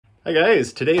Hi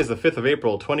guys, today is the 5th of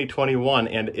April 2021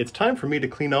 and it's time for me to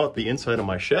clean out the inside of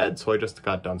my shed. So I just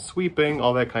got done sweeping,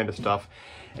 all that kind of stuff.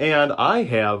 And I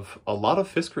have a lot of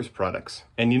Fiskars products.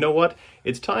 And you know what?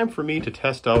 It's time for me to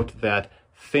test out that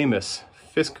famous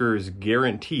Fiskars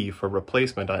guarantee for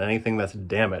replacement on anything that's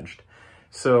damaged.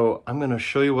 So I'm going to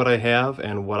show you what I have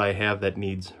and what I have that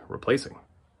needs replacing.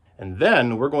 And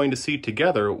then we're going to see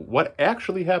together what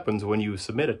actually happens when you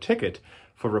submit a ticket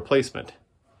for replacement.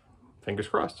 Fingers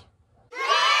crossed.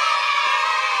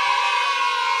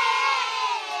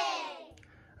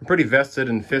 I'm pretty vested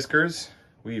in Fiskars.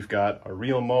 We've got a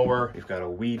reel mower, we've got a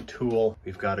weed tool,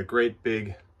 we've got a great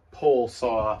big pole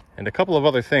saw, and a couple of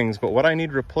other things. But what I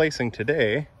need replacing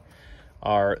today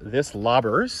are this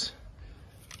loppers.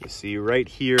 You see right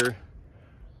here,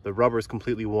 the rubber's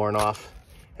completely worn off,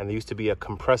 and there used to be a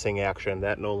compressing action.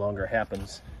 That no longer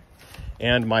happens.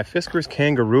 And my Fiskars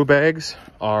kangaroo bags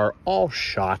are all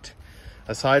shot.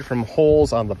 Aside from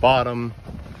holes on the bottom,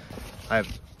 I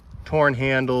have torn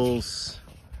handles,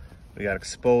 we got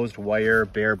exposed wire,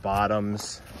 bare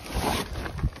bottoms.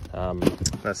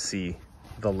 Let's see,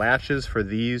 the latches for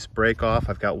these break off.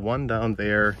 I've got one down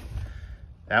there.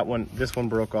 This one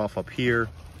broke off up here.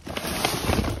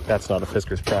 That's not a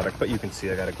Fiskars product, but you can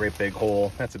see I got a great big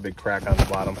hole. That's a big crack on the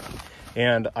bottom.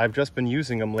 And I've just been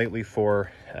using them lately for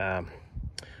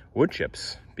wood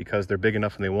chips because they're big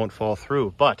enough and they won't fall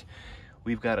through. But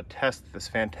we've got to test this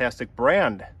fantastic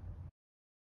brand.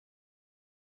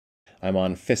 I'm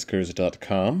on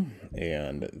Fiskars.com,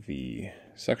 and the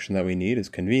section that we need is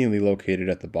conveniently located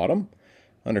at the bottom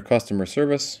under customer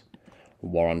service,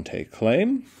 warranty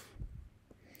claim.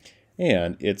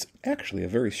 And it's actually a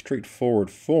very straightforward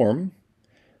form.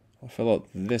 I'll fill out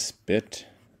this bit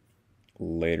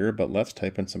later, but let's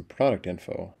type in some product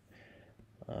info.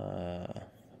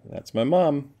 That's my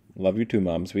mom. Love you too,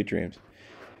 Mom. Sweet dreams.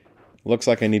 Looks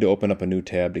like I need to open up a new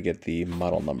tab to get the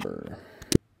model number.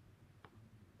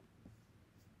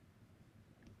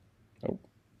 Oh,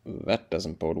 that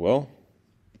doesn't bode well.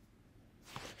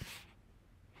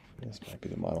 This might be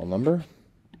the model number.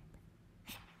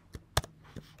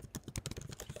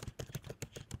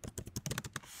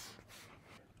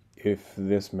 If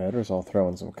this matters, I'll throw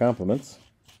in some compliments.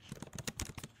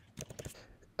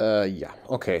 Yeah,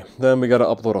 okay. Then we got to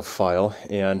upload a file,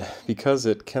 and because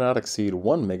it cannot exceed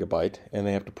 1 megabyte, and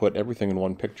they have to put everything in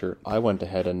one picture, I went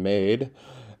ahead and made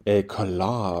a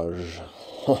collage.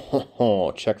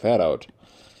 Check that out.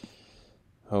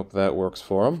 Hope that works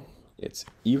for them. It's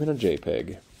even a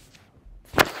JPEG.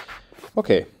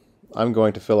 Okay, I'm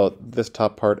going to fill out this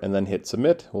top part and then hit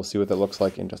submit. We'll see what that looks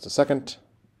like in just a second.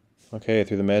 Okay,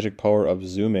 through the magic power of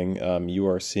zooming, you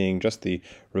are seeing just the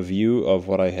review of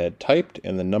what I had typed,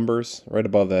 and the numbers right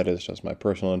above that is just my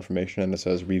personal information, and it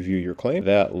says review your claim.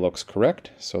 That looks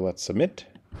correct, so let's submit.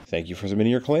 Thank you for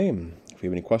submitting your claim. If you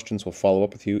have any questions, we'll follow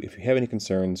up with you. If you have any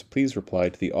concerns, please reply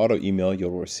to the auto email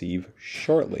you'll receive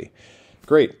shortly.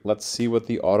 Great, let's see what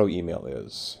the auto email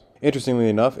is. Interestingly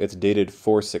enough, it's dated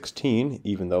 4/16,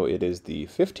 even though it is the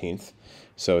 15th,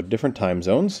 so different time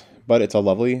zones. But it's a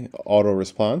lovely auto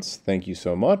response. Thank you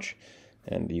so much.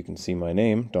 And you can see my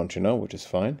name, don't you know, which is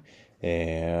fine.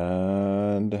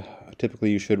 And typically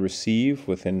you should receive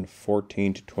within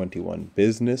 14 to 21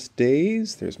 business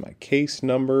days. There's my case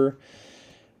number.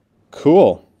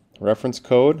 Cool. Reference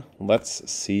code. Let's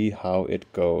see how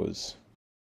it goes.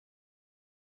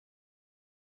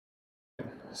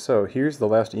 So here's the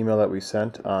last email that we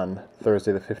sent on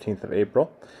Thursday the 15th of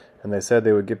April. And they said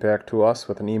they would get back to us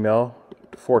with an email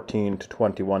 14 to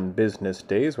 21 business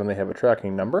days when they have a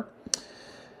tracking number.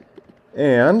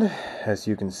 And as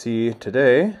you can see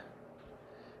today,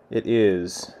 it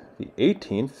is the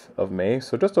 18th of May,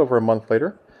 so just over a month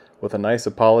later, with a nice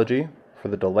apology for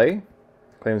the delay.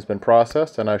 Claim's been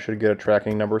processed and I should get a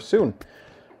tracking number soon.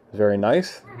 Very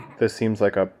nice. This seems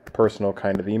like a personal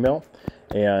kind of email,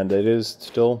 and it is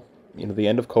still, you know, the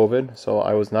end of COVID, so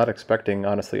I was not expecting,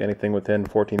 honestly, anything within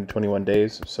 14 to 21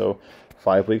 days. So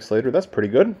 5 weeks later, that's pretty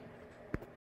good.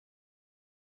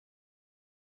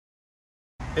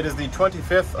 It is the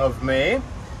 25th of May,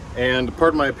 and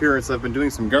pardon my appearance, I've been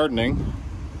doing some gardening.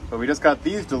 So we just got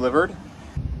these delivered.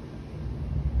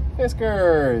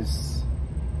 Fiskars!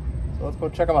 So let's go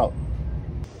check them out.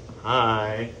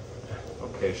 Hi.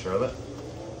 Okay, Charlotte.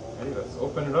 Ready? Let's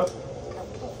open it up.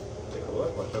 Okay. Take a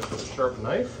look. Watch out for the sharp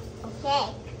knife.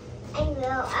 Okay. I will.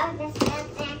 I'll just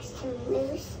stand next to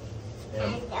loose. Yeah.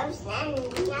 And I'm standing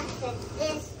next to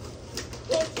this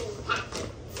sticky packet.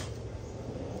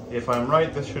 If I'm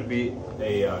right, this should be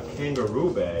a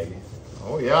kangaroo bag.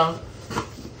 Oh yeah.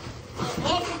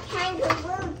 It's a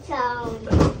kangaroo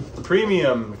tone.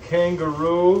 Premium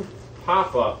kangaroo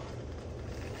pop-up.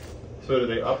 So did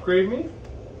they upgrade me?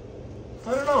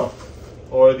 I don't know.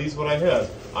 Or are these what I had?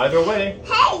 Either way.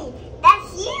 Hey,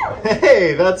 that's you.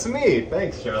 Hey, that's me.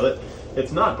 Thanks, Charlotte.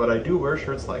 It's not, but I do wear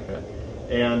shirts like that.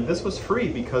 And this was free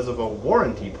because of a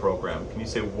warranty program. Can you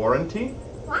say warranty?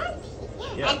 What?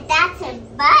 Yeah. And that's a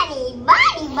bunny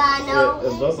bundle.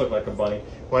 It does look like a bunny.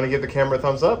 Want to give the camera a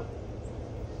thumbs up?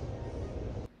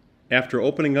 After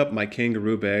opening up my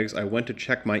kangaroo bags, I went to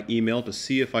check my email to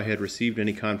see if I had received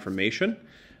any confirmation.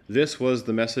 This was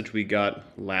the message we got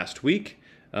last week.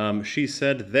 She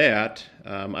said that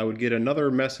I would get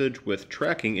another message with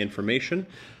tracking information.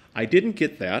 I didn't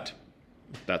get that.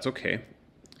 That's okay.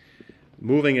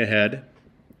 Moving ahead,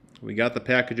 we got the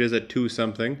packages at 2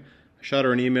 something. I shot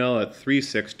her an email at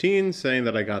 3:16 saying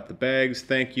that I got the bags,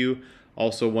 thank you.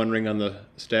 Also wondering on the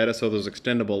status of those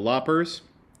extendable loppers.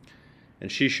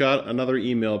 And she shot another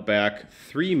email back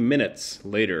 3 minutes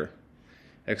later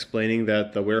explaining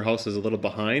that the warehouse is a little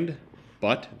behind,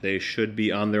 but they should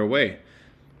be on their way.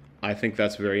 I think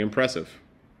that's very impressive.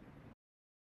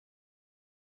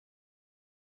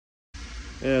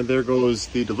 And there goes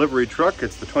the delivery truck.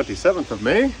 It's the 27th of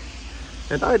May.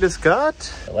 And I just got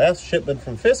the last shipment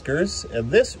from Fiskars, and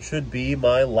this should be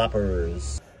my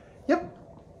loppers. Yep,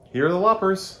 here are the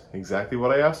loppers. Exactly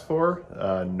what I asked for.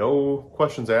 No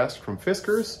questions asked from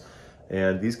Fiskars.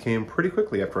 And these came pretty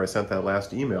quickly after I sent that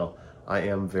last email. I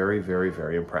am very, very,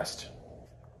 very impressed.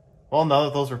 Well, now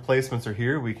that those replacements are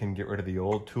here, we can get rid of the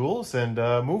old tools and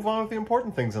move on with the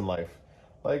important things in life,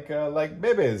 like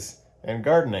babies and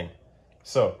gardening.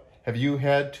 So, have you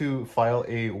had to file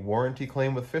a warranty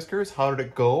claim with Fiskars? How did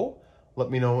it go?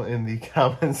 Let me know in the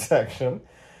comments section.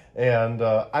 And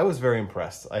I was very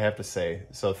impressed, I have to say.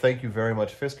 So thank you very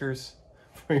much, Fiskars,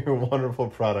 for your wonderful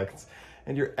products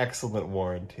and your excellent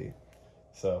warranty.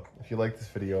 So if you like this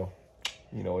video,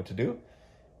 you know what to do.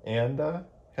 And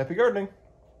happy gardening.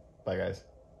 Bye, guys.